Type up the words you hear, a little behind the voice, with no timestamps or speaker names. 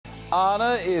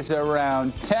Anna is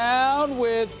around town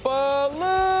with balloons.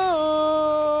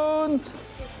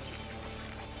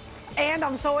 And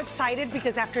I'm so excited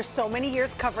because after so many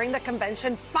years covering the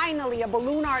convention, finally a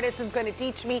balloon artist is going to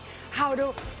teach me how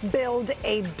to build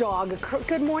a dog.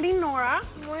 Good morning, Nora.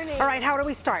 Good morning. All right, how do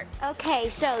we start? Okay,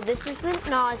 so this is the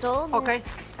nozzle. Okay.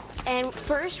 And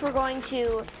first we're going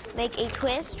to make a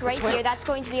twist right here. That's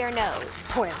going to be our nose.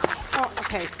 Twist. Oh,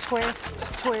 okay. Twist,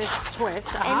 twist,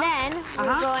 twist. And then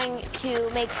we're going to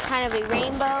make kind of a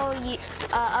rainbow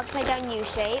upside down U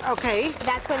shape. Okay.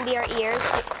 That's going to be our ears.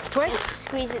 Twist. Just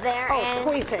squeeze it there. Oh, and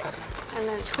squeeze it. And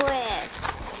then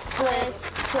twist, twist,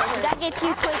 twist. If that gets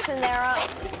you twists in there,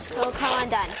 it'll come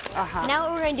undone. Now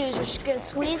what we're going to do is we're just going to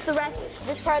squeeze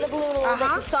this part of the balloon a little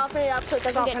bit to soften it up so it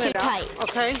doesn't get too tight.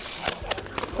 Okay.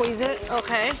 Squeeze it.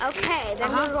 Okay. Okay, then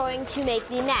we're going to make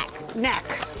the neck.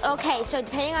 Neck. Okay, so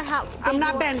depending on how I'm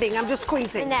not bending, I'm just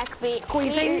squeezing. the neck be,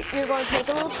 Squeezing. you're going to make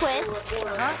a little twist.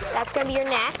 That's going to be your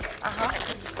neck.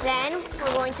 Then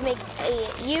we're going to make a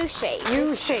U shape.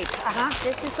 U shape.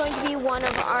 This is going to be one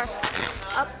of our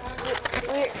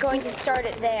we're going to start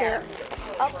it there.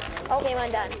 Came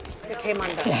undone. It came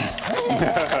undone.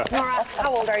 Nora,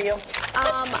 how old are you?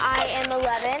 I am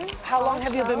 11. How long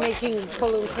have you been making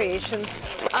balloon creations?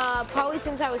 Probably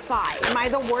since I was 5. Am I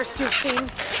the worst you've seen?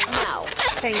 No.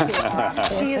 Thank you, Nora.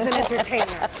 She is an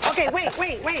entertainer. Okay, wait.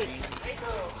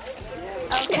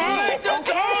 Okay.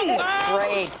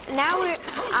 Great. Now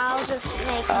I'll just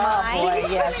make Oh mine. boy,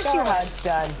 yes, yours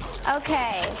done.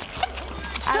 Okay.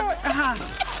 So,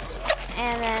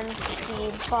 And then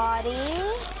the body.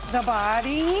 the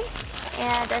body.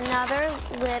 And another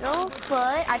little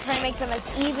foot. I try to make them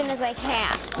as even as I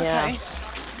can. Yeah.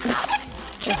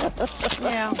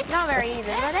 Yeah. Not very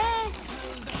even, but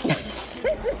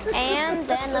And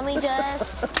then let me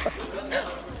just...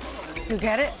 You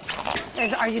get it?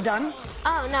 Are you done?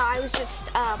 Oh, no, I was just...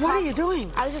 What are you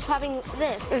doing? I was just popping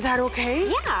this. Is that okay?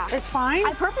 Yeah. It's fine?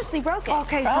 I purposely broke it.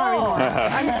 Okay, sorry, Nora.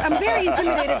 I'm very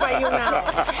intimidated by you now.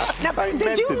 Now,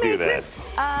 did you make this?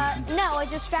 No, I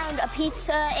just found a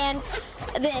pizza and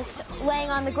this laying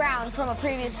on the ground from a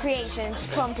previous creation to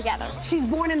put them together. She's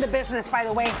born in the business, by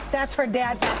the way. That's her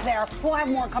dad back there. We'll have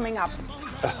more coming up.